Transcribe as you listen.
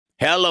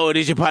Hello, it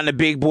is your partner,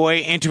 Big Boy,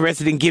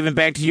 interested in giving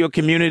back to your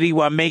community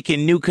while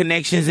making new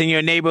connections in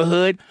your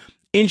neighborhood.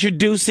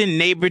 Introducing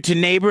Neighbor to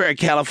Neighbor, a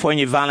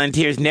California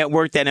volunteers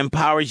network that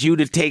empowers you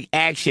to take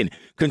action,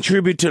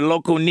 contribute to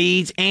local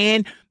needs,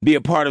 and be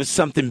a part of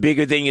something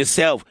bigger than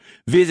yourself.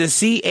 Visit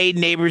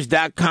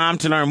ca-neighbors.com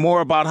to learn more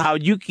about how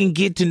you can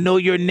get to know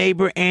your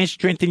neighbor and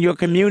strengthen your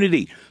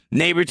community.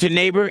 Neighbor to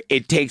Neighbor,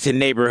 it takes a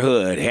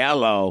neighborhood.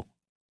 Hello.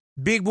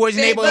 Big Boy's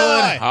Big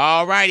neighborhood. Boy.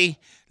 All righty.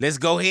 Let's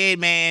go ahead,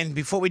 man.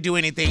 Before we do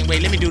anything,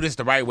 wait, let me do this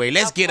the right way.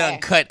 Let's get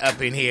uncut up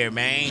in here,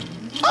 man.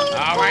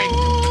 All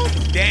right.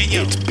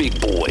 Daniel. It's Big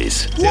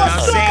Boys. You know what I'm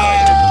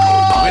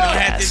saying? We don't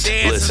have to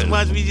dance Listen, as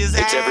much. We just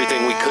it's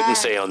everything we couldn't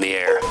say on the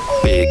air.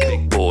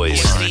 Big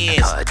Boys.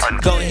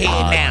 Uncut. Go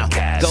ahead now.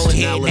 Go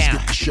ahead Now let's now.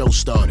 get the show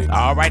started.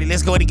 All righty,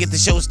 let's go ahead and get the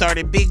show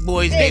started. Big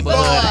Boys Neighborhood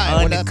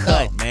Boy. What up,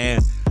 Uncut, though?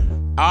 man.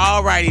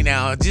 All righty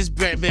now, just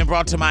been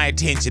brought to my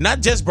attention. Not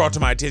just brought to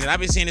my attention. I've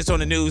been seeing this on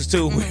the news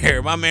too,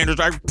 where my man is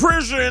like,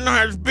 prison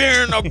has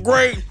been a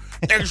great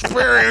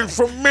experience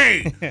for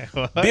me.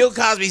 Bill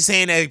Cosby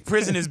saying that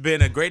prison has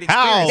been a great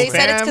experience. They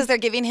said it's fam. because they're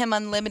giving him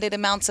unlimited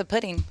amounts of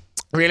pudding.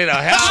 Really though.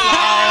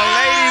 Hello,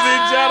 ladies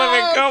and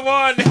gentlemen, come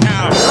on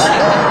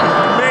now.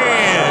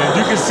 Man,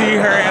 you can see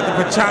her at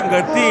the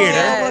Pachanga Theater.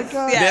 Yes,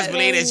 yes. Best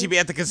believe that she be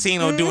at the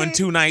casino doing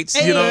 2 nights.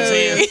 You know what I'm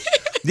saying?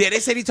 Yeah, they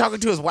said he talking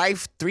to his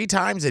wife 3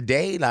 times a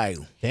day. Like,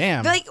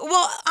 Damn. Like, well,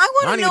 I I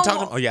want don't to even talk to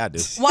know him. Oh, yeah, I do.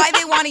 why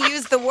they want to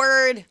use the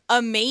word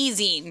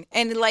amazing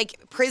and like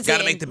prison.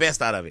 Gotta make the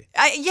best out of it.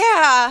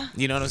 Yeah,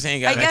 You know what I'm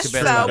saying? I Gotta make guess the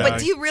so. best out of But it.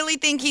 do you really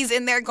think he's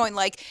in there going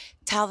like,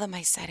 tell them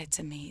I said it's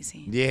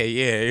amazing?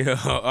 Yeah.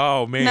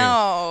 Oh, man.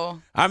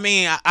 No. I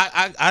mean,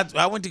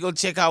 I went to go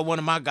check out one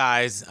of my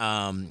guys,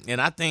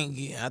 and I think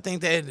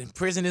that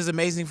prison is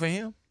amazing for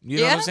him. You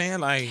know what I'm Yeah. saying?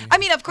 Like, I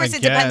mean, of course, I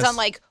it depends guess. on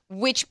like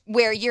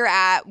where you're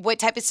at, what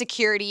type of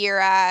security you're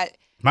at.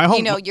 My home,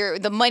 You know,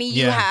 the money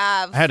you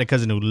have. I had a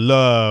cousin who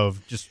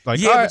loved just like,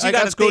 yeah, all but right, you I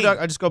gotta got school, think, dog.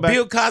 I just go back.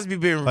 Bill Cosby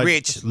been Like,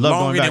 rich just love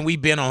going longer than back.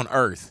 we've been on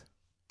Earth.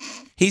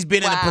 He's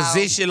been in a Wow.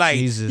 position like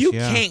Jesus, you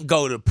yeah. can't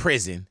go to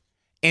prison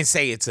and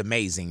say it's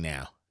amazing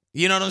now.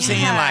 You know what I'm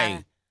saying? Yeah.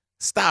 Like,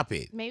 stop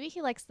it. Maybe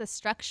he likes the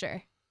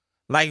structure.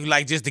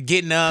 Like just the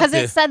getting up. Because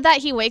the- it said that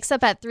he wakes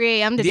up at 3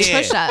 a.m. to do Yeah.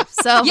 push-ups.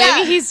 So Yeah.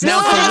 maybe he's Now,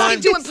 just for No, one-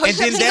 he's doing and push-ups.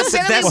 then He that's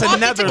can barely walk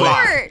another into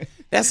lie. court.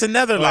 That's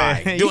another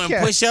lie. Like, Doing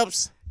yeah.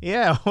 push-ups.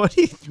 Yeah. What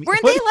do you?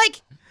 Weren't what- they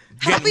like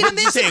helping him You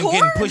into saying court?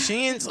 getting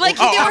push-ins? Like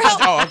they were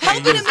okay,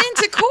 helping yes. him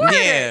into court.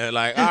 Yeah,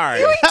 like, all right.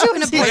 You ain't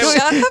doing a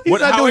push-up. He's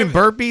not doing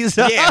However-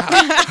 burpees.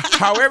 Yeah,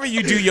 however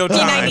you do your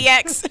time.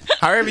 E90X.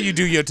 However you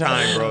do your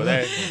time, bro.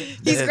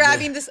 He's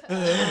grabbing this.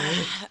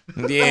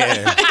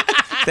 Yeah.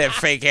 That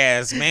fake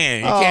ass man.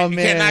 You, Oh, can't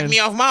knock man. me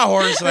off my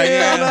horse. Like,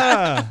 Hell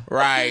yeah. nah.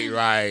 Right.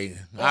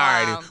 All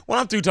Wow. right. Well,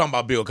 I'm through talking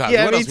about Bill Cosby.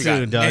 Yeah, what me else we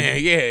too, got? dog. Yeah.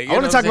 You I know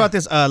want to what talk I'm about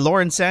this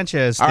Lauren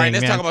Sanchez All thing, right,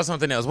 let's man. talk about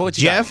something else. What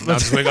you Jeff? got? No, I'm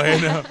just gonna go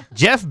ahead now.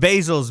 Jeff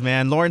Bezos,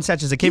 man. Lauren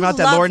Sanchez. It came You out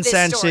that love Lauren this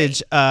story.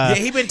 Sanchez. Yeah,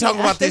 he been talking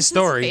about this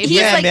story. baby. He's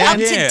Yeah, like man. up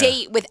to Yeah.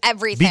 date with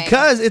everything.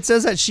 Because it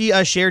says that she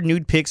shared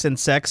nude pics and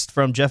sext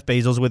from Jeff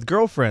Bezos with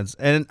girlfriends,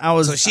 and I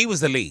was So she was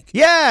the leak.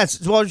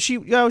 yes. Well, she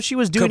she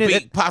was doing Could be,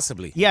 it.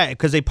 possibly. Yeah,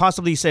 because they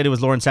possibly said it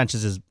was Lauren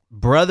Sanchez's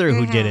brother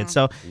who did it.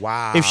 So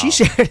Wow. if she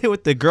shared it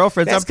with the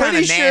girlfriends, That's I'm kind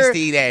pretty of sure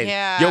nasty that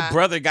Yeah. your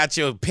brother got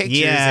your pictures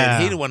Yeah.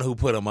 and he the one who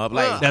put them up.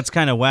 Like, that's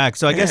kind of whack.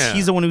 So I guess Yeah.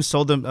 he's the one who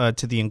sold them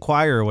to the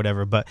Inquirer or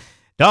whatever. But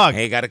dog,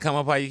 hey, got to come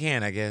up how you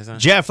can, I guess. Huh?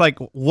 Jeff, like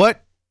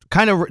what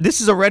kind of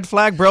this is a red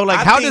flag, bro? Like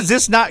I how think- does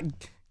this not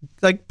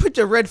like put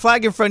a red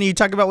flag in front of you?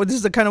 Talk about what this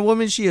is the kind of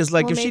woman she is.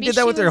 Like Well, if she maybe did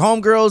that she with her was-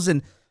 homegirls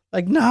and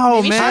like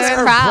no Maybe she How was did man,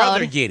 her proud.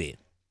 brother get it?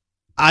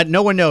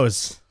 no one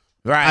knows.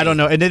 Right. I don't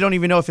know, and they don't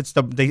even know if it's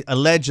they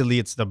allegedly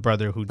it's the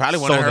brother who Probably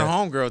one of sold her it.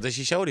 homegirls that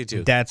she showed it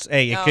to. That's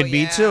it Oh, could be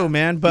yeah. too,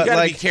 man. You But gotta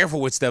like be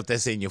careful with stuff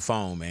that's in your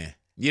phone, man.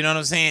 You know what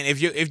I'm saying?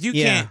 If you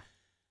Yeah. can't,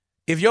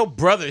 if your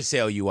brother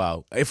sell you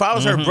out, if I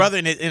was her brother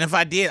and if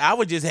I did, I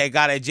would just have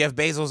got at Jeff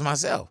Bezos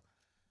myself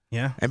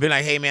yeah, and be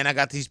like, hey man, I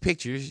got these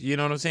pictures. You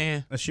know what I'm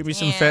saying? there should be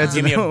some Yeah. feds.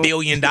 Give in me $1 the-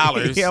 billion.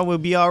 Yeah, we'll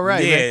be all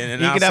right. Yeah, man.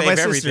 and you I'll can have my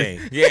save sister.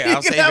 everything. Yeah, I'll you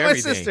save can have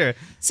everything. my sister.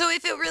 So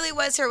if it really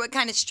was her, what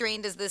kind of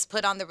strain does this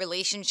put on the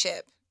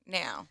relationship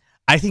now?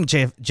 I think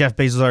Jeff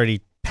Bezos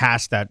already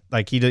passed that.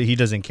 Like he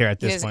doesn't care at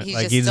this He's- point. he's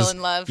like just still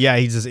in love? Yeah,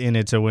 he's just in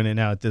it to win it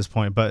now at this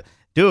point. But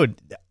dude,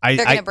 They're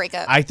gonna break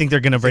up. I think they're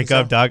gonna break so?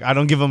 up, dog. I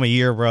don't give them a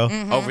year, bro.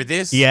 Over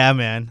this? Yeah,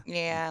 man.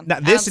 Yeah. Now, I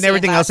this don't and see it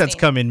everything else that's lasting.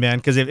 coming, man.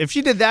 Because if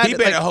she did that, He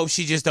better like, hope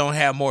she just don't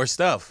have more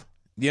stuff.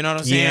 You know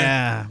what I'm saying?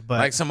 yeah, but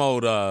Like some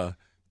old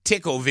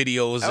tickle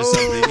videos or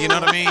something. You know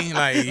what I mean?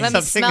 Like, Let me Something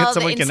that smell the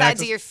someone can insides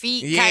access. of your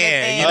feet Yeah, kind of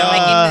thing. you know.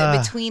 Like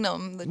in between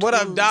them. what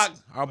up, Doc?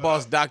 Our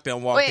boss Doc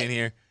done walked Wait. in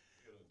here.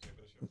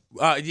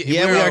 Yeah,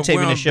 we are taping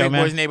we're the on show, Big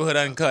man. Boys Neighborhood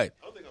Uncut.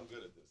 I think I'm good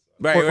at this.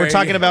 Right, We're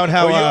talking about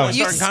how, you're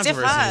You starting stiff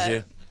controversy and up.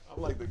 shit.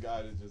 I'm like the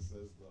guy that just says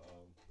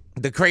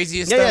The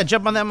craziest yeah, stuff. yeah.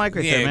 Jump on that mic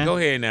right Yeah, there, man. go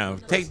ahead now.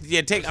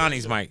 Take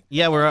Ani's mic.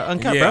 Yeah, we're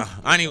uncut, Yeah,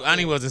 bro.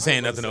 Ani wasn't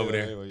saying nothing over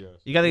there.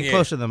 You gotta get Yeah.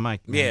 close to the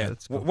mic. Man. Yeah,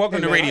 That's cool.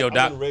 welcome to radio, I'm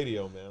Doc. on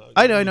radio, man.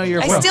 I know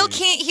you're. I from. still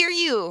can't hear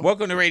you.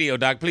 Welcome to radio,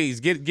 Doc. Please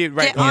get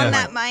right Get on Yeah.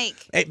 that mic.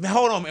 Hey,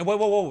 hold on, man.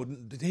 Whoa.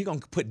 He gonna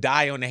put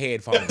dye on the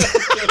headphones.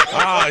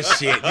 Oh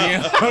shit. You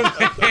know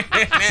what I'm saying?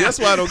 See, that's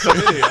why I don't come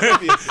in here. I'm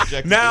being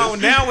subjected to Now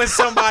this. when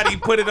somebody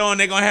put it on,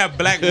 they're gonna have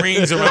black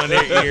rings around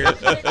their ear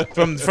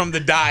from the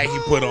dye he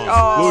put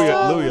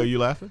on. Louis, are you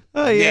laughing?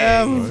 Oh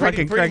yeah, I'm Pretty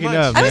fucking cracking much.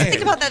 up. I was man.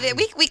 thinking about that.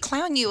 We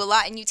clown you a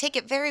lot, and you take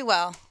it very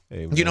well.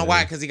 Hey, You know man.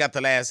 why? Because he got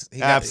the last.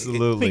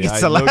 Absolutely. He gets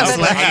I the know, last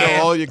laugh. I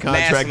know all your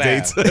contract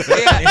Last dates. laugh.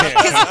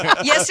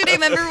 Because yesterday,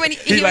 remember when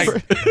He he was,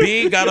 like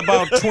Big got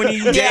about 20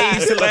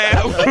 days to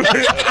laugh.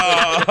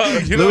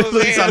 You know what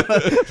I'm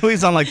saying?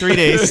 Louis on like 3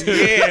 days.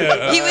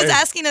 Yeah. he was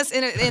asking us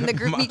in the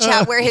group meet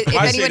chat where if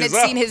My anyone shit had is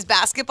seen up. his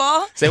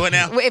basketball. Say what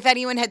now? If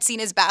anyone had seen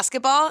his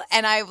basketball,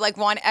 and I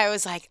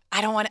was like,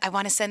 I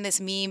want to send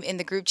this meme in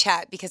the group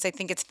chat because I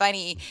think it's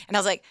funny, and I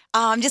was like,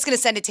 oh, I'm just gonna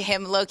send it to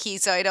him low key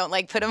so I don't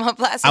like put him up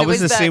last. I was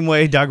the same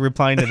way, Doug,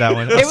 replying to that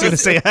one. I was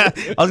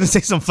gonna say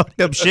some fucked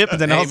up shit, but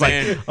then I Hey, was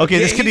man. like, okay,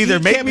 this Yeah, could he either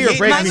make kept me or hitting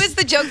break Mine me. was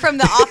the joke from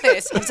The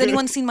Office. Has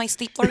anyone seen my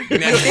stapler?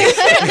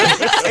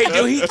 Hey,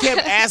 dude, he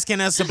kept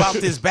asking us about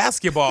this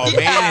basketball,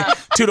 man, and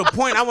to the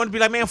point I want to be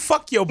like, man,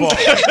 fuck your ball.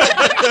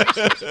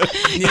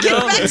 You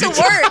know? Back to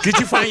work. Did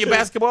you find your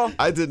basketball?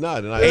 I did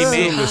not, and I Hey, assume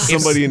man, that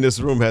somebody in this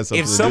room has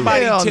something If to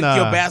somebody Hell took nah.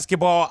 your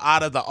basketball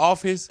out of the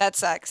office, That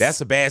sucks.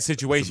 that's a bad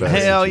situation. That's a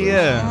bad Hell situation.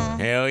 yeah.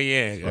 Hell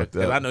yeah. Fuck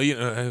 'Cause that. I know you.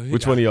 do.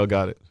 Which one of y'all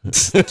got it?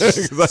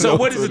 'Cause I So know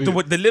what is which it?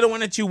 one The little one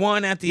that you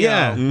won at the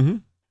Yeah.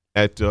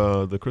 at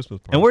the Christmas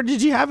party. And where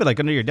did you have it? Like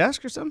under your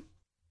desk or something?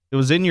 It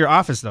was in your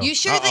office though. You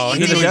sure Uh-oh, that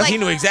he you knew, didn't he like?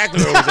 knew exactly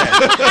where it was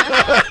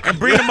at. And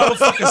bring the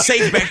motherfucking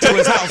safe back to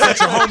his house that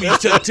your homies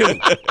took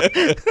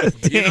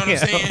too. You know what I'm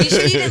saying? You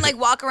sure you didn't like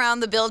walk around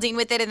the building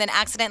with it and then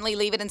accidentally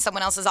leave it in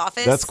someone else's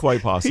office? That's quite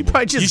He possible.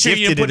 probably You just sure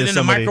you gifted didn't put it it to in the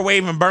somebody.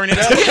 microwave and burn it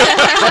up?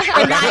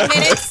 for 9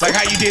 minutes. Like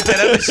how you did that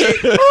other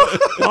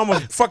shit?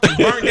 Almost fucking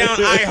burnt down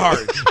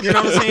iHeart. You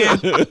know what I'm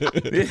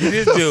saying?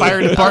 This dude.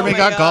 Fire department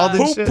Oh my got called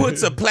and Who shit.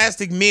 puts a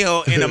plastic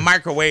meal in a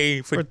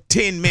microwave for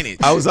 10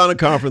 minutes? I was on a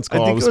conference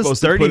call. I, think was it was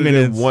supposed to 30 put it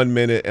minutes. in 1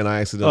 minute, and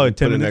I accidentally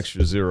 10 put an minutes?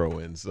 extra zero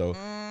in. So,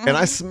 and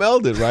I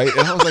smelled it, right?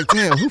 And I was like,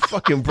 damn, who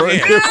fucking burned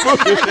Yeah. their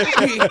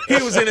food?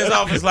 He was in his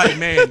office like,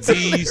 man,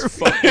 these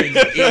fucking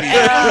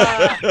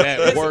idiots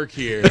that work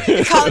here.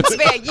 Colin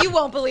Spade, you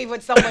won't believe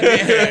what someone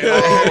did.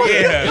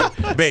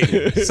 Yeah,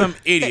 babe, some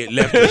idiot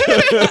left it.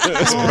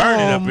 It's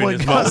burning up my in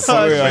his God. mouth.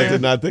 Sorry, I man.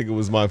 did not think it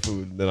was my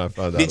food. Then I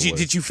found out.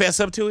 Did you fess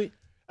up to it?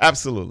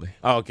 Absolutely.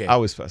 Oh, okay. I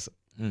always fess up.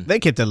 They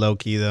kept it low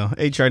key though.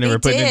 HR never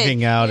put did.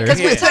 anything out or.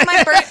 Because one time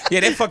I burnt.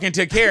 Yeah, they fucking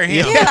took care of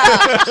him. Yeah,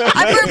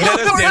 I burned Let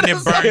us popcorn. damn near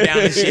burn down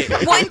the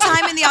shit. One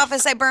time in the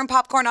office, I burned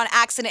popcorn on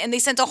accident, and they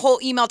sent a whole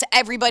email to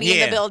everybody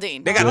in the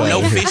building. They got a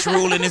no fish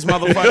rule in this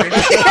motherfucker.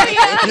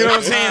 You know what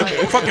I'm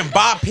saying? Fucking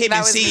Bob Pittman, That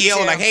was me CEO,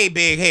 too. like, hey,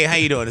 Big, hey, how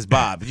you doing? It's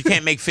Bob. You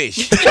can't make fish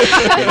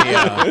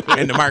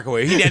in the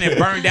microwave. He done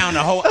burned down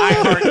the whole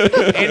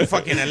iHeart and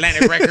fucking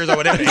Atlantic Records or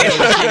whatever the hell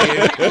this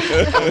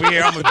shit is. Over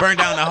here, almost burned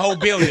down the whole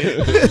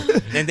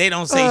building. And they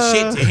don't say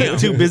shit to him.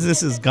 2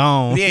 businesses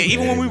gone. Yeah,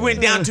 even when we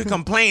went down to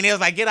complain, they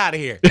was like, get out of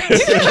here.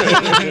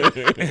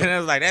 And I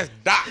was like, that's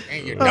Doc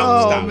and your don't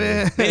Oh, stop.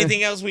 man.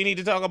 Anything else we need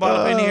to talk about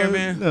up in here,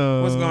 man?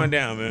 no. What's going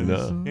down, man?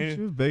 No. Yeah.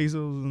 She was Bezos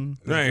and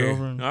his Right.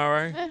 girlfriend. All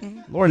right.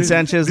 Lauren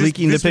Sanchez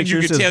leaking this the one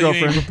pictures you to could his tell you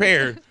ain't girlfriend.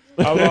 prepared.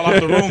 I was all out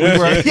the room.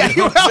 and Yeah, shit.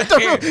 you were out the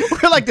room.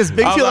 We're like this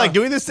big I was feel out- like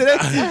doing this today.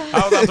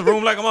 I was out the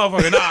room like a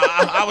motherfucker. No,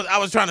 I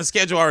was trying to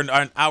schedule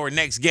our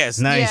next guest.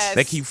 Nice. Yes.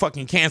 They keep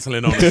fucking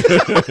canceling on us.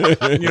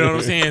 You know what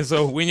I'm saying?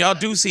 So when y'all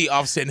do see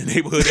Offset in the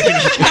neighborhood,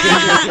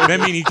 that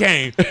mean he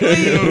came.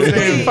 You know what I'm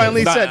saying?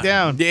 Finally sat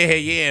down.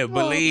 Yeah,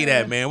 believe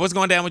that, man. What's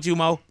going down with you,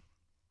 Mo?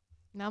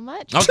 Not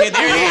much. Okay,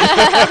 there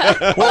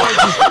it is.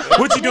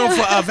 What you doing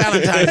for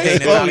Valentine's Day,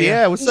 Natalia? Oh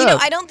yeah, what's You know,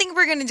 up? I don't think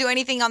we're going to do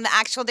anything on the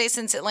actual day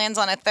since it lands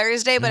on a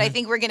Thursday, but I Mm-hmm.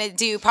 think we're going to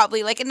do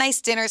probably like a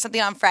nice dinner or something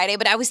on Friday.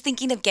 But I was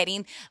thinking of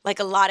getting like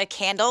a lot of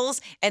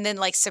candles and then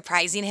like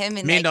surprising him.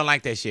 And Men like, don't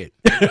like that shit.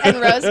 And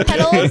rose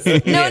petals.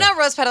 no, not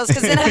rose petals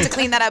because then I have to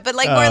clean that up. But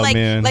like more Oh, like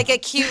man. like a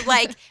cute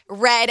like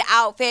red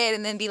outfit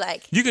and then be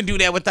like, You can do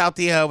that without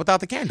the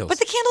candles. but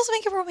the candles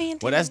make it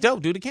romantic. Well, that's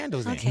dope. Do the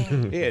candles then.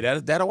 Okay. Yeah,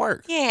 that'll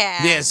work.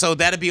 Yeah. Yeah, so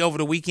that'll be over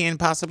the weekend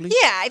possibly?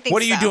 Yeah, I think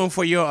What are you so. doing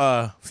for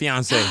your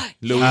fiance,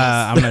 Louis?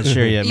 I'm not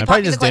sure yet, You man.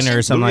 Probably popping just the dinner or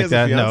question? something Louis like has a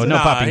that. No, fiance? no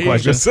Nah, popping he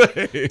questions.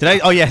 Just Did I?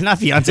 Oh yeah, not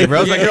fiance, bro.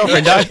 It was my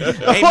girlfriend, dog.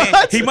 Hey man,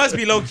 he must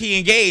be low key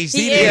engaged.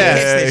 He didn't is. catch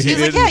that He shit.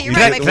 was like, yeah, you're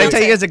Can right. I, My can I tell you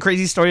fiance. guys a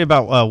crazy story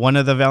about one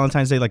of the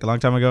Valentine's Day, like a long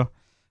time ago?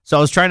 So I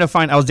was trying to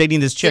find. I was dating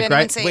this Did chick, anyone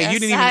right? say Wait, yes? you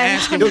didn't even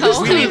ask him. No,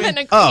 We didn't even even,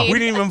 agreed. Oh. we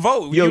didn't even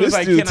vote. Yo, You was this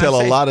like, dude can I tell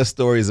a say- lot of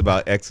stories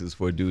about exes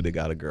for a dude that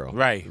got a girl.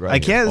 Right. I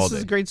can't. all This is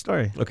day. a great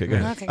story. Okay, go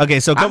ahead. Okay. Okay,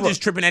 so a I'm couple.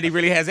 just tripping that he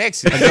really has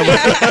exes.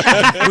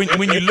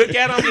 when you look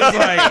at him,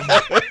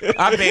 it's like,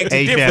 I beg to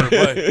Hey, differ. fam.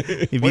 But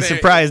You'd be whatever.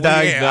 surprised,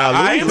 dog. Yeah, Nah,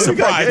 I am Louis-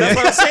 surprised. That's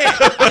what I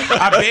said.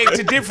 I beg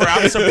to differ.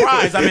 I'm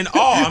surprised. I'm in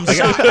awe. I'm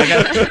shocked.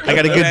 I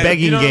got a good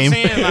begging you know game. What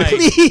I'm saying?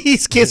 Like,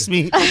 Please kiss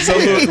me. So,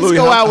 Please Louis,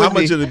 go out how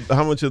with much me.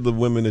 how much of the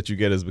women that you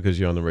get is because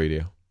you're on the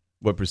radio?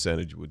 What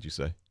percentage would you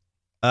say?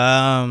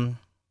 50-50.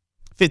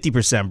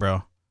 50%,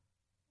 bro.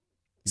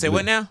 Say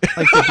what now?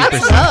 Like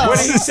 50%. What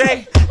did he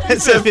say?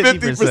 It said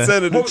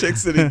 50% of the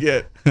chicks that he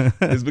get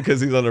is because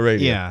he's on the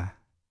radio. Yeah.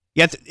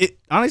 Yeah.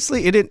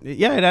 Honestly, it didn't.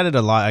 Yeah, it added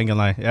a lot. I ain't gonna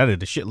lie. It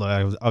added a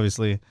shitload,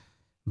 obviously.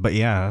 But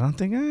yeah, I don't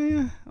think.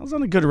 I was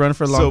on a good run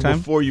for a long time. So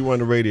before you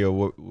went on the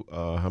radio,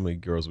 how many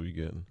girls were you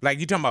getting? Like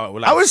you talking about?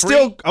 Like I was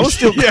still.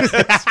 Yeah,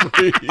 that's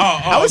free.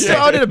 I was still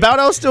out and about.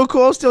 I was still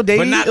cool. I was still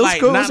dating. But not it was like,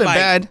 cool. It not wasn't like,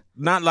 bad.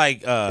 Not like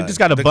It just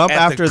got a the- bump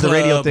at after the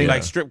radio club, thing.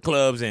 like strip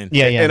clubs and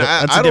Yeah, yeah. And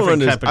that's a I don't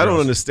different type of I don't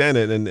girls. understand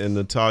it. And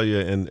Natalia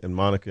and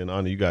Monica and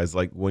Anna, you guys,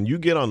 like when you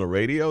get on the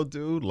radio,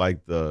 dude, like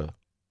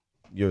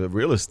your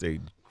real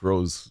estate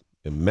grows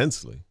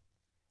immensely.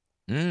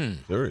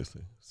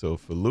 Seriously. So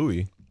for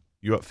Louis,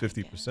 you up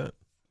 50%.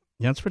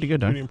 Yeah, it's pretty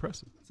good, dog. Pretty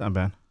impressive. It's not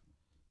bad.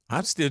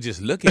 I'm still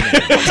just looking at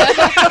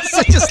it.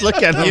 So just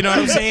look at him. You know what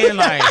I'm saying?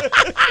 Like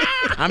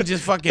I'm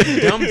just fucking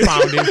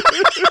dumbfounded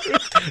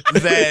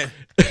that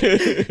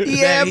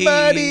Yeah, that he-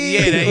 buddy.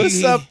 yeah, that What's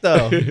he- up,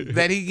 though?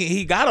 that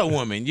he got a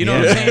woman. You know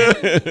what I'm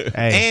saying?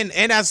 Hey.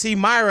 And I see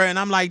Myra and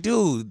I'm like,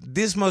 dude,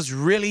 this must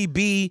really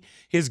be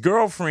his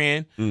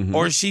girlfriend,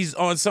 or she's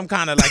on some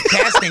kind of like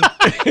casting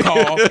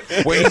call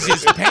where he's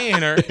just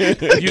paying her. You know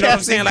what I'm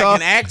Casting saying? call.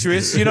 Like an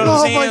actress. You know what I'm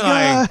Oh saying?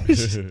 my Like,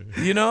 gosh.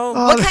 you know?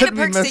 Oh, What kind that'd of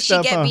be perks did messed she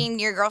up, get huh? being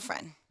your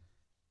girlfriend?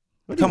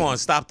 Come on,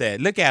 stop that.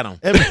 Look at him.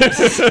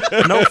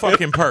 No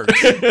fucking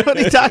perks. What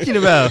are you talking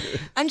about?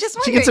 I'm just She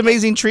wondering. gets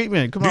amazing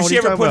treatment. Come on, Did what she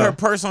are you ever talking put her about?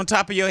 purse on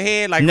top of your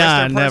head? Like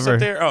Nah, rest her purse never. up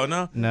there? Oh,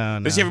 no? No,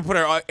 no. Did she ever put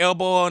her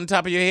elbow on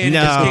top of your head and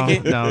No, just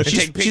kick it? no. And take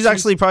She's pictures?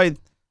 actually probably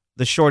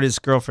the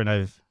shortest girlfriend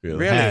I've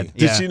Really? had.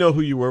 Did Yeah. she know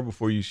who you were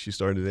before she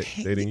started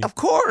dating you? Of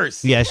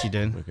course. Yeah, she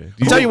did. Okay.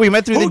 I'm telling you, we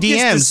met through Who the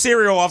gets the DMs.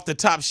 cereal off the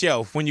top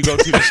shelf when you go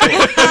to the store?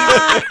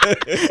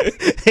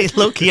 Hey,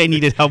 low-key, I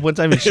needed help one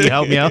time, and she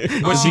helped me out.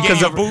 Was she because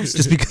getting of a boost?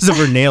 just because of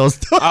her nails.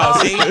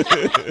 Oh, see?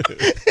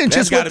 And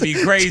That's gotta with the-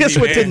 be crazy, Just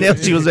with the man.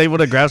 nails, she was able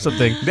to grab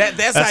something.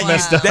 That's how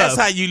messed you up. that's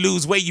how you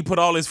lose weight. You put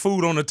all this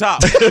food on the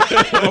top.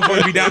 Before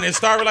you be down there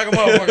starving like a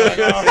motherfucker.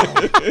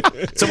 Like,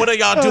 oh. So what are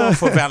y'all doing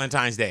for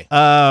Valentine's Day?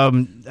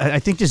 I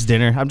think just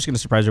dinner. I'm just gonna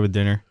surprise her with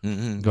dinner.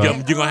 Go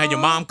out. You gonna have your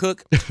mom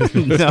cook?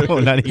 No,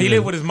 not even. He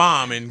lived with his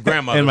mom and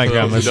grandmother. And my for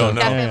those who grandma, so- don't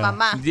know. Gotta Yeah. be my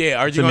mom. Yeah,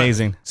 are you It's gonna,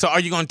 amazing. So are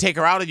you gonna take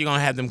her out or you gonna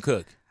have them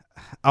cook?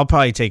 I'll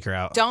probably take her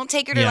out. Don't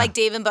take her to Yeah. like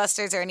Dave and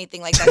Buster's or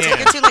anything like that. Take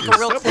her to like a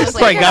real cool Probably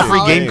place. got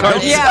free game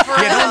cards. Yeah, for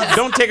real. Yeah,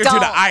 don't take her to the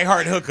Don't.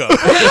 iHeart hookup.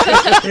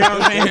 You know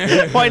what I'm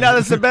saying? Why not?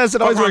 That's the best.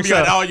 It always Fuck around, works you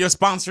got out. all your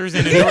sponsors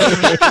and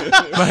endorsements.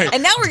 Like,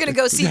 And now we're gonna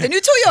go see the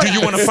new Toyota. do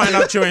you want to find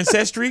out your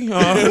ancestry?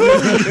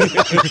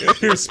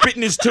 Here, spit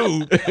in this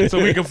tube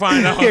so we can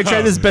find out. Here,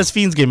 try this Best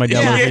Fiends game I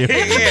downloaded for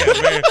you.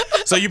 Yeah, man.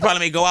 So you probably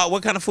may go out.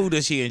 What kind of food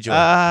does she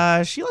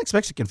enjoy? She likes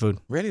Mexican food.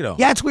 Really though?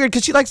 Yeah, it's weird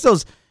because she likes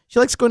those. She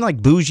likes going to like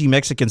bougie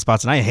Mexican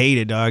spots, and I hate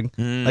it, dog.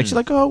 Like she's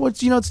like, oh, it's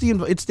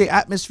the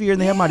atmosphere,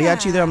 and they have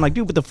mariachi there. I'm like,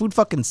 dude, but the food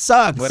fucking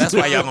sucks. Well, that's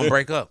why y'all gonna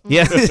break up.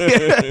 Yeah,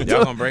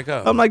 Y'all gonna break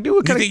up. I'm like, dude, what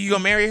you kind think you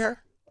gonna marry her?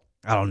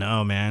 I don't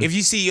know, man. If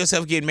you see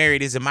yourself getting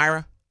married, is it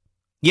Myra?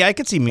 Yeah, I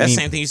could see me. That's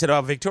the same thing you said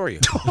about Victoria.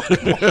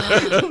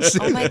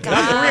 Oh my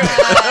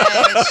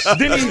gosh.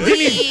 Didn't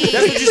he?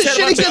 That's what you said Shit,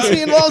 about he gets your,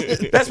 me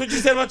involved. That's what you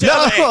said about your No,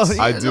 other ex.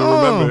 I do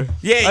no. remember.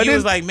 Yeah, I you was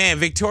didn't- like, man,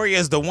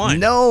 Victoria's the one.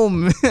 No,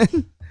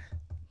 man.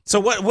 So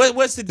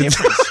what's the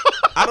difference?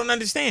 I don't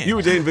understand. You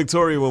were dating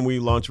Victoria when we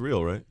launched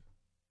Real, right?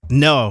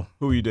 No,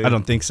 Who were you dating? I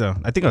don't think so.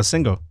 I think I was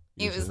single.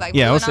 He was like,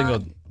 Yeah, I was "Moving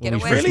single on. when Get we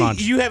away." first really?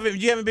 launched. You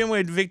haven't been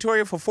with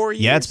Victoria for 4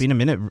 years? Yeah, it's been a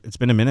minute. It's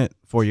been a minute.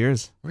 4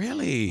 years.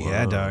 Really?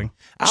 Yeah, dog.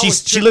 I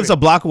was She lives a tripping.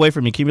 block away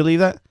from me. Can you believe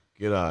that?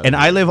 Get out. And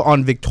I live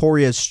on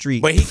Victoria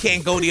Street. But he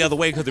can't go the other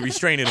way because of the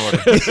restraining order.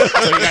 So you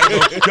gotta go.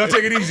 Y'all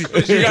take it easy.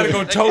 You gotta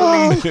go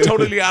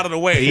totally out of the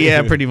way.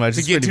 Yeah, pretty much. To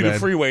It's get pretty to the bad.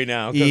 freeway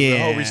now, because the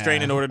whole Yeah.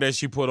 restraining order that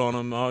she put on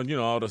him, all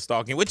the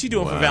stalking. What you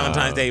doing for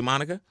Valentine's Day,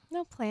 Monica?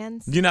 No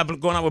plans. You not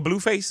going out with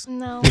Blueface?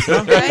 No.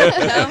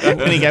 Right?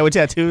 No. Any guy with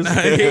tattoos?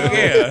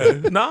 Yeah,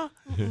 no.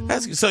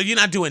 That's so you're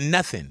not doing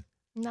nothing.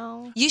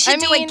 No. You should I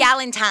do mean, a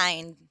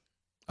galentine.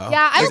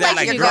 Yeah, I Is would that like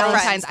like to a do girl?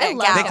 Valentine's. I They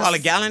love They it. call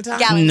it Galentine.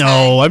 Galentine.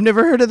 No, I've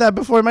never heard of that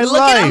before in my Look it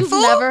life. up,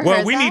 fool. Never Well,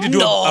 heard we need to that. do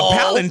No. a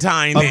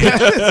Palentine then.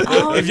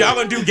 If y'all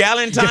gonna do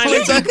Galentine,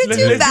 let's you could do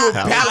do a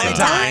that.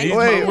 Palentine. He's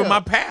Wait. with my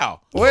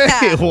pal. Wait,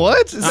 Yeah.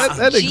 what? Is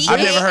that exists?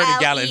 I've never heard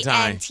of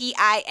Galentine.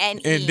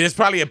 Galentine. And there's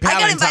probably a I got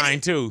Palentine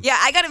invited- too. Yeah,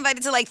 I got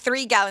invited to like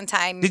 3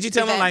 Galentine. Did you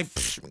tell them like,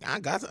 events.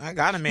 "Psh, I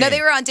got a man? No,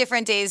 they were on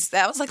different days.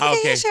 I was like, okay,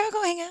 Okay. yeah, sure, I'll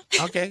go hang out.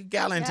 Okay,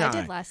 Galentine. Yeah, I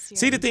did last year.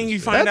 See the thing you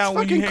find That's out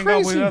when you fucking hang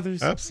out with crazy.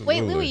 others.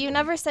 Absolutely. Wait, Louis, you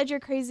never said your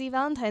crazy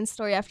Valentine's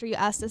story after you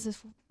asked us if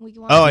we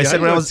want. Oh, I Yeah, said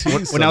I when I gotta was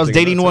tease when I was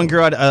something, dating that's one all.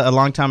 girl a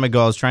long time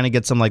ago. I was trying to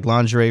get some like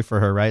lingerie for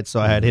her, right? So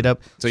I had hit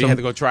up. So you had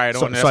to go try it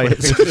on. so That's where the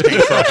pictures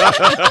came from.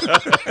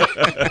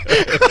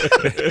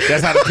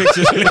 That's how the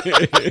pictures.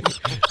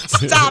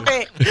 Stop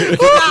it.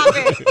 Stop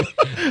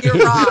it. You're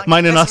wrong.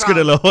 Mine and That's Oscar de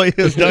wrong. la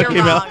Hoya's dog You're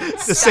came out wrong. at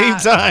the same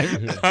Stop.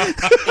 time.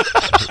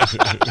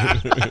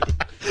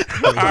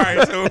 All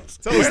right, so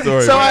Tell the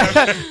story. So man.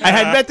 I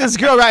had met this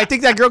girl, right? I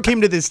think that girl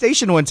came to the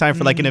station one time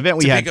for like an event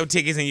we to had. pick up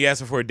tickets and you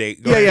asked her for a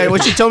date. Go Yeah, ahead. yeah.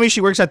 When she told me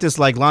she works at this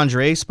like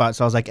lingerie spot,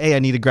 so I was like, "Hey, I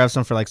need to grab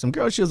some for like some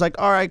girls." She was like,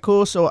 "All right,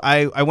 cool." So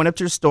I went up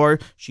to her store.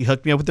 She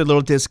hooked me up with a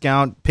little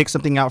discount, picked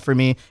something out for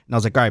me, and I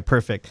was like, "All right,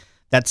 perfect."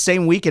 That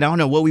same weekend, I don't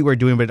know what we were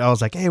doing, but I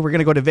was like, "Hey, we're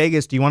gonna go to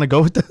Vegas. Do you want to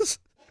go with us?"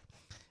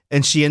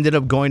 And she ended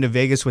up going to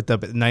Vegas with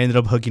us, and I ended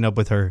up hooking up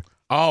with her.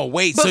 Oh,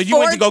 wait. So you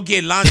went to go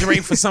get lingerie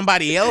for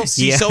somebody else?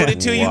 She Yeah. sold it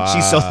to you? Wow.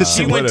 She sold it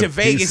She to went What to a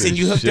Vegas piece and of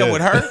you hooked up shit.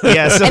 with her?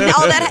 Yeah. So, And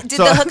all that did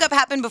So- the hookup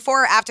happen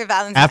before or after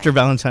Valentine's? after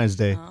Valentine's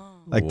Day,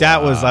 like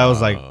that was I was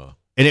like, Wow.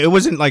 and it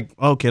wasn't like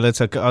okay, let's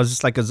hook. I was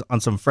just like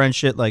on some friend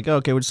shit, like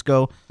okay, we'll just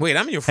go Wait,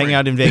 I'm your friend. hang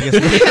out in Vegas.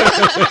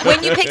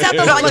 When you picked out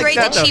the lingerie,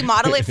 did she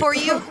model it for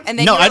you? And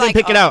then No, you were I didn't like,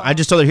 pick it out. I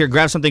just told her here,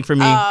 grab something for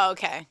me. Oh,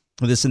 okay.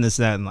 This and this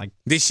and that, and like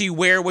Did she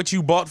wear what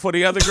you bought for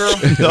the other girl?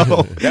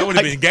 no, That would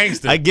have been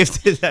gangster. I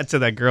gifted that to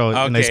that girl,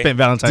 and I Okay. spent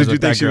Valentine's Did you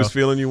with think that she girl. was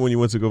feeling you when you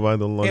went to go buy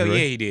the Hell lingerie?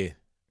 yeah, he did.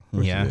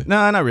 Yeah,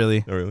 no, not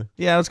really. Oh, really?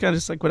 Yeah, it was kind of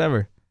just like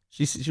whatever.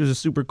 She was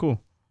just super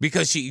cool.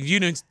 Because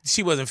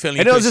she wasn't feeling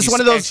And it was because just she one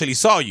of those- actually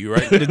saw you,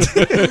 right? And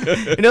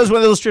it was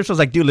one of those trips. I was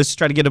like, dude, let's just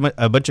try to get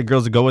a bunch of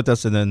girls to go with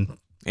us, and then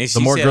And the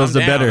more said, girls,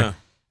 "I'm the down, better. huh?"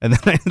 And then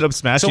I ended up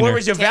smashing So where her.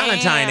 was your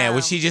Valentine at?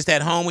 Was Damn. she just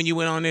at home when you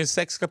went on this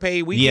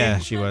sexcapade weekend? Yeah,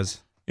 she was.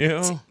 You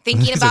know?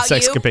 Thinking It's a about you.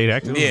 sexcapade,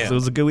 actually. Yeah. It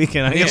was a good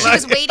weekend. I ain't She gonna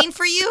was waiting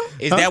for you.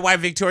 Is that why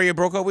Victoria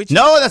broke up with you?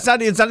 No, that's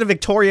not. It's not a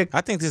Victoria.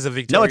 I think this is a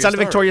Victoria No, it's not a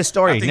story. Victoria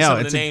story. I think No, some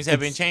of it's the a- names have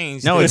been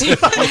changed. No, it's. to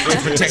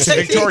protect the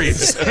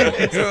Victorians. You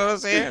know what I'm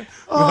saying?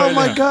 Oh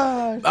my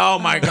god. Oh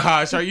my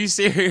gosh, are you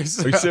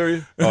serious? Are you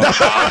serious?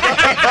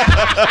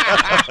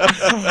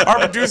 Our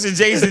producer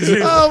Jason,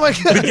 Oh my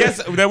the god.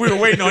 guest that we were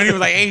waiting on, he was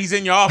like, "Hey, he's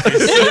in your office."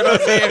 You know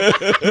what I'm saying?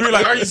 We were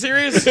like, "Are you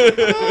serious?"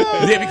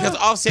 Yeah, because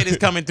Offset is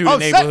coming through the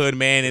Offset. neighborhood,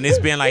 man, and it's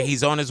been like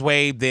he's on his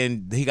way.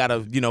 Then he got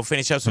to,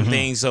 finish up some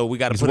things, so we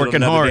got to He's put it on working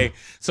another hard. day.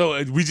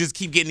 So we just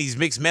keep getting these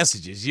mixed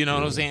messages. You know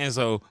what I'm saying?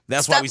 So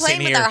that's why Stop we playing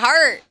sitting with here our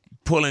heart.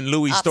 pulling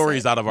Louis Offset.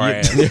 stories out of our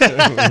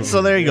ass.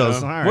 So there he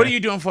goes. All right. What are you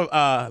doing for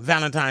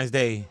Valentine's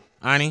Day,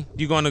 Ani?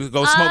 You going to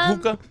go smoke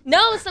hookah?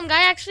 No, some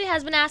guy actually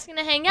has been asking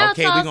to hang out.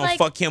 Okay, so I we're was gonna like,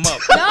 fuck him up.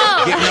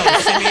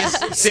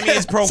 No. Send me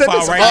his profile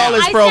us right all now.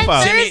 his I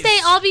profile. said Send me- Thursday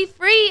I'll be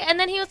free, and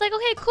then he was like,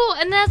 okay, cool.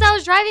 And then as I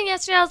was driving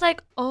yesterday, I was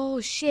like,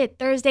 oh shit,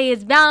 Thursday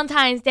is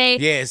Valentine's Day.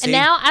 Yeah, see? And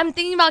now I'm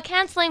thinking about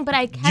canceling, but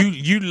I kept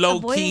You low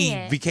key avoiding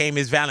it. became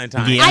his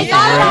Valentine. Yeah. I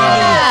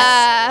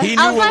thought He I knew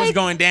was what was like-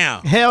 going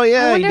down. Hell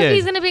yeah, I wonder he if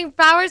he's did. gonna bring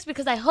flowers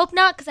because I hope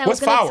not. Because I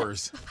What's was gonna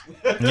flowers?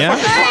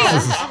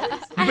 Yeah.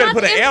 You better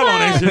put an L on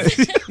that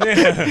shit.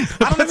 Yeah.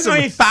 I don't know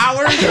any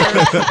flowers.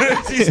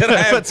 She said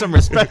I Put have. some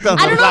respect on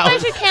I the don't know if I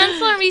flowers. should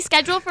cancel and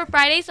reschedule for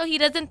Friday so he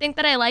doesn't think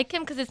that I like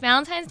him because it's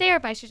Valentine's Day, or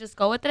if I should just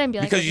go with it and be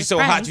like, Because we're you're just so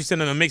hot, friends. you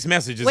sending him mixed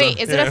messages. Wait,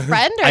 huh? is it a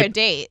friend or a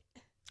date?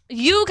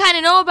 You kind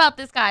of know about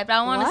this guy, but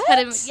I want to put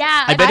him.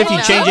 Yeah, I bet if don't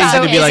he changes, know. it's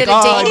gonna be Is like, it a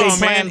oh, date? Hold they on, man.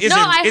 friends. Is No,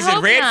 it I is it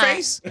hope red not.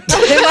 face? Then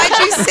why'd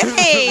you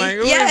say Like,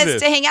 who is yes it?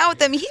 to hang out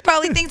with him? He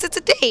probably thinks it's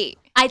a date.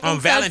 I think On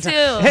so Valentine's.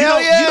 too. Hell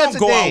You yeah, don't it's a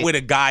go out date. with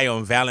a guy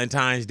on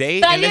Valentine's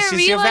Day But I unless didn't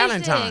it's your realize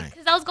Valentine.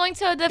 because I was going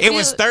to the. It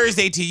was few-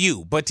 Thursday to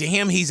you, but to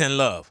him, he's in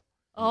love.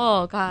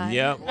 Oh God.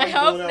 Yep. I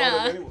hope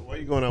not. Why are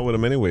you going out with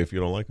him anyway if you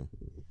don't like him?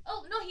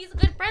 Oh no, he's a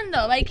good friend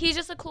though. Like he's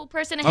just a cool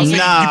person to Oh, hang so out.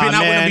 Nah, you been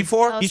out with him man.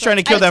 before? He's trying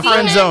to kill I've that seen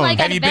friend him, zone. like,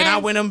 Have you been events.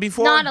 out with him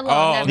before? Not alone,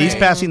 Oh, never. He's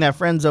passing that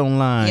friend zone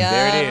line. Yeah.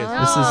 There it is.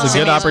 This is a Oh. good Send me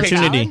his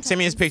opportunity. picture. Send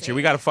me his picture.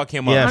 We got to fuck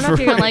him I up. don't know if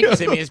you're gonna like it.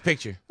 Send me his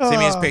picture. Send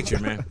me his picture,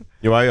 man.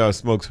 Yo, I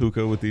smoked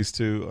hookah with these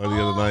two the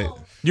other night.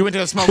 You went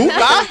to a smoke.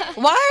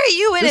 Why are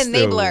you an Just a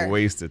enabler?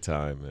 waste of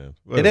time, man.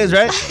 What It a is,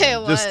 waste right? of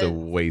time. It Just a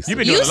was. waste. You've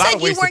of been You doing a lot said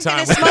of you waste of weren't time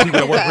gonna with smoke people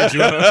that work with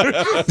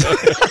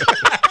you.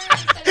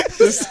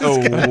 Just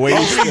a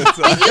waste of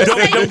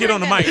time. Don't get on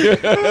the mic.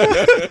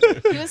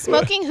 He was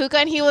smoking hookah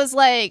and he was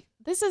like,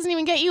 this doesn't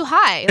even get you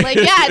high. Like,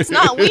 yeah, it's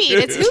not weed,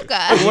 it's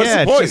hookah. What's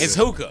Yeah, the point? It's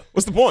hookah.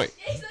 What's the point?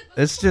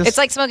 It's just. It's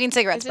like smoking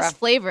cigarettes, It's bro. just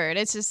flavored.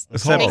 It's just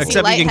It's except, horrible. makes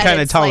except you can kind of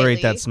lightheaded tolerate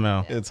slightly. that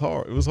smell. It's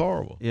hard. It was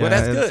horrible. Yeah, Well,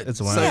 that's it's- good. It's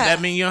So wild. that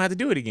means you don't have to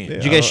do it again. Yeah.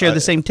 Did you guys share I-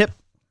 the same tip?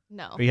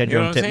 no. Or you had You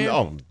your know own what I'm tip?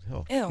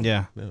 saying? No, Ew.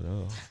 Yeah.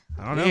 no.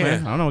 I don't know, Yeah.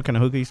 man. I don't know what kind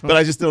of hookah you smoke. But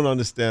I just don't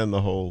understand the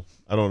whole.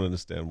 I don't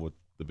understand what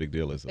the big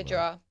deal is. The about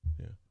draw.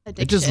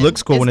 It just Addiction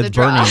looks cool is when the it's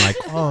burning. draw. Like,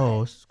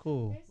 oh, this is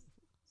cool.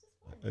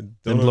 I Then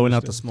don't blowing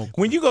out the understand. smoke.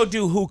 When you go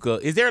do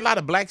hookah, is there a lot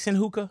of blacks in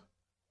hookah?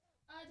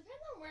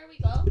 Depends on where we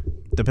go.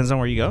 Depends on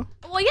where you go.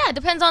 Well, yeah, it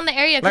depends on the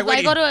area because where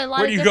I do go you- to a lot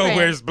Where of do you different. go?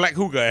 Where's black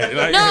hookah at?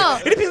 Like, No.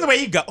 It depends on where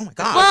you go. Oh my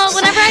god. Well,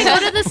 whenever I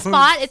go to the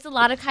spot, it's a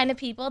lot of kind of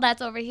people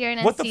that's over here in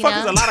Encino. What the fuck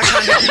is a lot of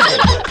kind of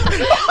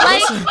people?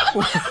 Like,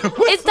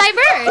 it's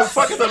diverse.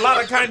 Fuck is a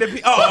lot of kind of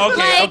people? Oh,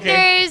 okay, Like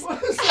okay.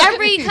 there's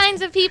every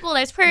kinds of people.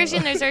 There's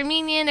Persian, there's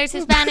Armenian, there's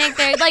Hispanic.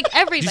 There's like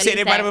everybody. You said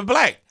everybody was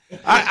black.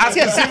 I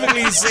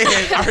specifically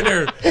said, are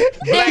there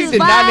There's You did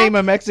not black, name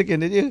a Mexican,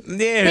 did you?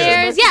 Yeah.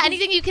 There's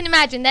anything you can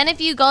imagine. Then if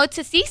you go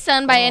to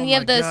CSUN by any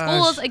of the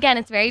schools, again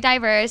it's very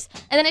diverse.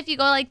 And then if you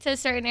go like to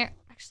certain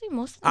actually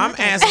most of them I'm are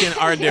diverse.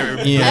 asking, are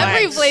there Yeah. blacks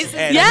Every place is-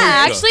 at Yeah,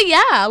 hookah? actually,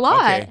 yeah, a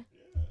lot. Okay.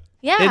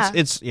 Yeah.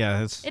 It's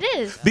It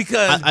is.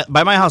 Because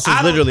by my house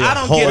is literally I a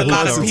don't whole get a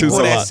lot of hookah. people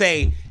a that lot.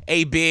 say,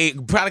 "Hey,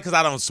 big," probably because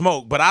I don't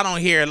smoke, but I don't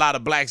hear a lot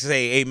of blacks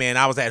say, "Hey, man,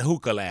 I was at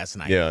hookah last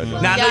night." Yeah, I know.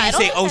 Now I know Yeah, I you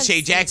don't say think O'Shea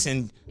I've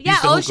Jackson Yeah,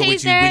 used to hookah O'Shea's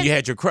with you there. when you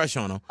had your crush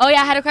on him. Oh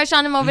yeah, I had a crush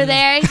on him over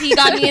there. He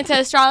got me into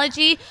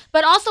astrology.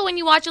 But also when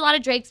you watch a lot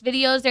of Drake's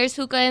videos, there's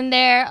hookah in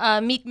there.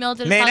 Meek Mill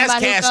did a Man, song that's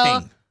about casting.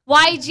 hookah.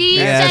 YG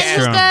Yeah, said that's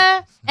true.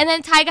 hookah. And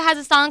then Tyga has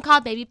a song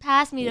called Baby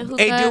Pass Me the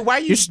Hookah. Hey, dude, why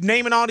are you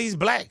naming all these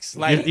blacks?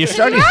 Like, You're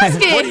starting.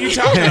 asking. what are you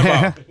talking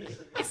about?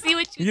 I see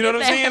what you You know did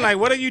what I'm there. saying? Like,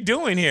 what are you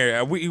doing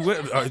here?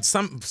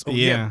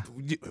 Yeah.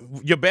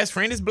 Your best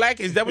friend is black?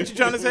 Is that what you're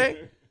trying to say?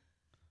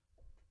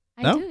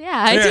 I No? do,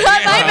 yeah. I Yeah, do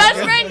have my yeah.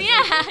 best friend,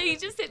 yeah. He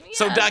just hit me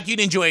So, up. Doc, you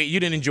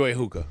didn't enjoy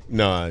hookah.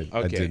 No, I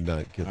Okay. did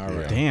not get All the,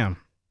 right. Damn.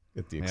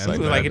 get the I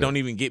excitement. feel like it of don't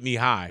even get me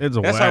high. It's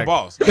a That's whack. our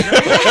boss.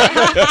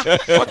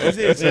 Fuck is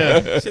this?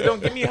 Shit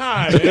don't get me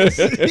high, man.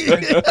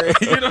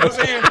 You know what I'm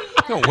saying?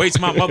 Don't waste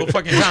my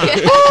motherfucking time.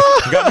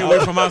 Got me away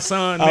from my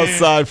son, man.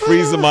 Outside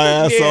freezing my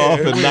ass Yeah. off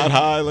and not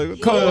high. Like,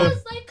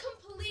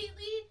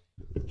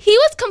 He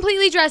was like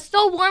completely dressed,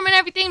 so warm and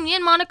everything. Me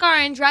and Monica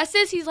are in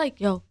dresses. He's like,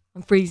 yo,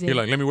 I'm freezing. You're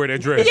like, let me wear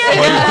that dress.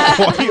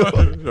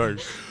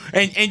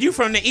 And you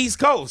from the East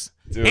Coast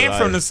Dude, and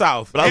from the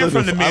South But I and lived,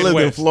 from the I lived in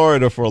Midwest.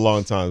 Florida for a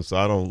long time, so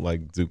I don't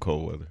like do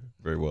cold weather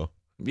very well.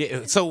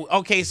 Yeah. So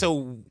okay.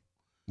 So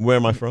Where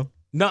am I from?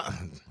 no,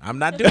 I'm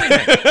not doing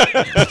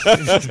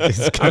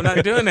that. I'm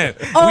not doing that.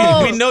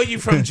 Oh. We know you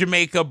from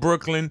Jamaica,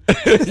 Brooklyn,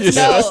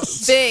 No,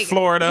 big.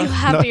 Florida. You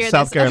have No, to hear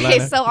South this. Okay,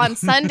 Carolina. so on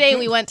Sunday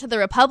we went to the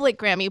Republic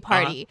Grammy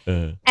party,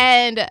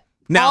 and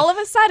Now- all of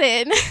a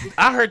sudden,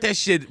 I heard that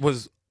shit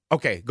was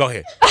okay. Go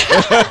ahead. All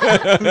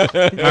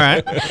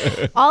right.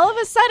 all of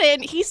a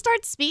sudden, he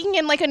starts speaking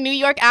in like a New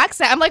York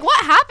accent. I'm like,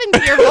 what happened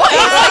to your voice? Like,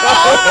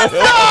 all of a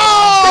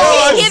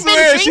sudden, he had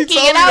been drinking,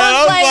 and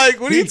I was like,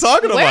 what are you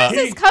talking where about? is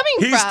this coming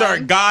He from?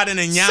 start godding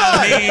and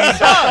yawning.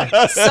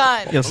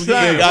 Son. Yo,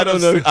 son. I don't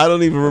know. I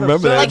don't even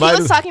remember that. Like It might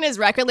he was have- talking to his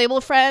record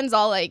label friends,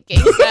 all like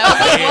gangsta. I was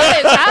like, what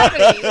is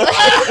happening? Like,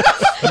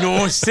 You know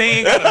what I'm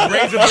saying? Got a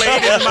razor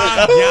blade in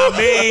mine.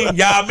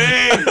 Y'all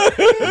mean?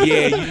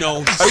 Yeah, you know,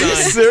 Are you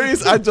son.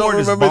 serious? I don't Support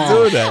is remember bomb.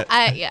 doing that.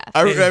 yeah.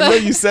 I remember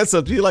you said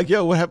something. You're like,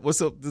 yo,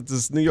 what's up with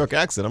this New York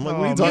accent? I'm like,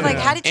 what are you talking Like,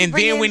 about? how did you And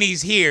bring then in- when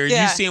he's here,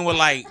 Yeah. you see him with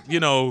like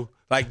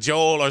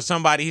Joel or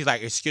somebody. He's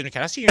like, "Excuse me,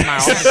 can I see you in my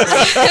office?"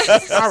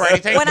 All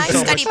right, thank When you I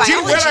so studied much. Gee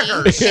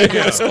biology in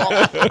high willikers.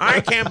 school. I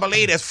can't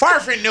believe this.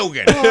 Far from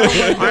Nugent.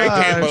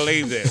 I can't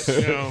believe this.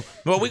 You know.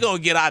 But we're gonna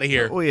get out of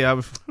here. Oh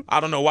yeah. I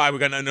don't know why we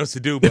got nothing else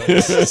to do, but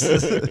we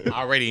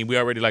already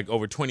like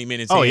over 20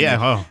 minutes. Oh in. yeah.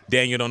 Oh.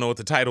 Daniel don't know what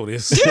the title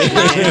is. You know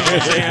what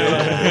I'm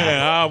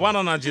saying? Why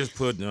don't I just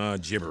put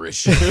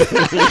gibberish?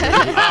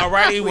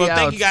 Alrighty. Well,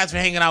 thank you guys for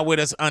hanging out with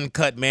us.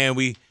 Uncut, man.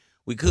 We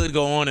could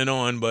go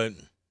on, but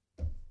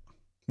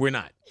we're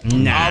not.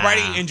 Nah.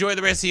 Alrighty. Enjoy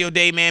the rest of your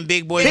day, man.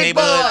 Big Boy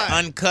Neighborhood.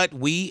 Uncut.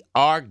 We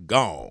are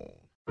gone.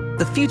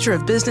 The future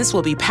of business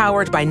will be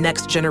powered by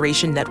next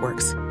generation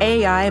networks.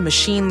 AI,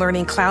 machine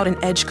learning, cloud,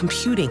 and edge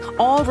computing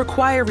all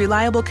require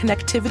reliable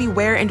connectivity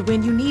where and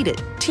when you need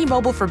it.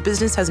 T-Mobile for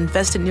Business has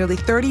invested nearly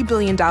 $30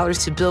 billion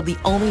to build the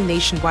only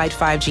nationwide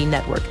 5G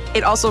network.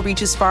 It also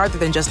reaches farther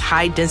than just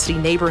high-density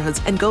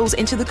neighborhoods and goes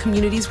into the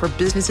communities where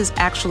businesses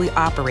actually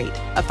operate.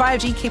 A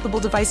 5G-capable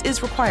device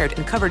is required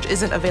and coverage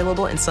isn't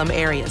available in some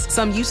areas.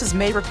 Some uses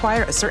may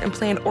require a certain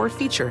plan or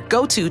feature.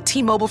 Go to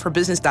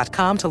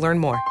T-MobileForBusiness.com to learn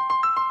more.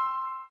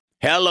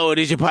 Hello, it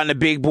is your partner,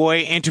 Big Boy,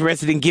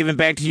 interested in giving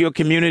back to your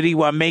community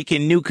while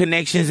making new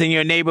connections in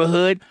your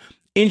neighborhood.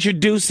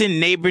 Introducing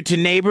Neighbor to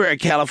Neighbor, a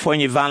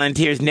California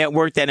volunteers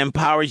network that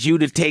empowers you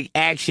to take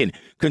action,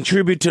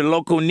 contribute to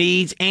local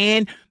needs,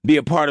 and be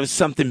a part of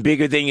something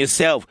bigger than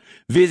yourself.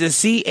 Visit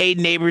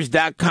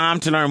c8neighbors.com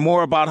to learn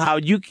more about how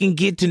you can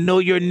get to know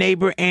your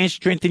neighbor and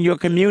strengthen your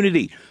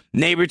community.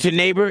 Neighbor to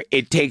Neighbor,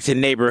 it takes a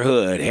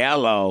neighborhood.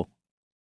 Hello.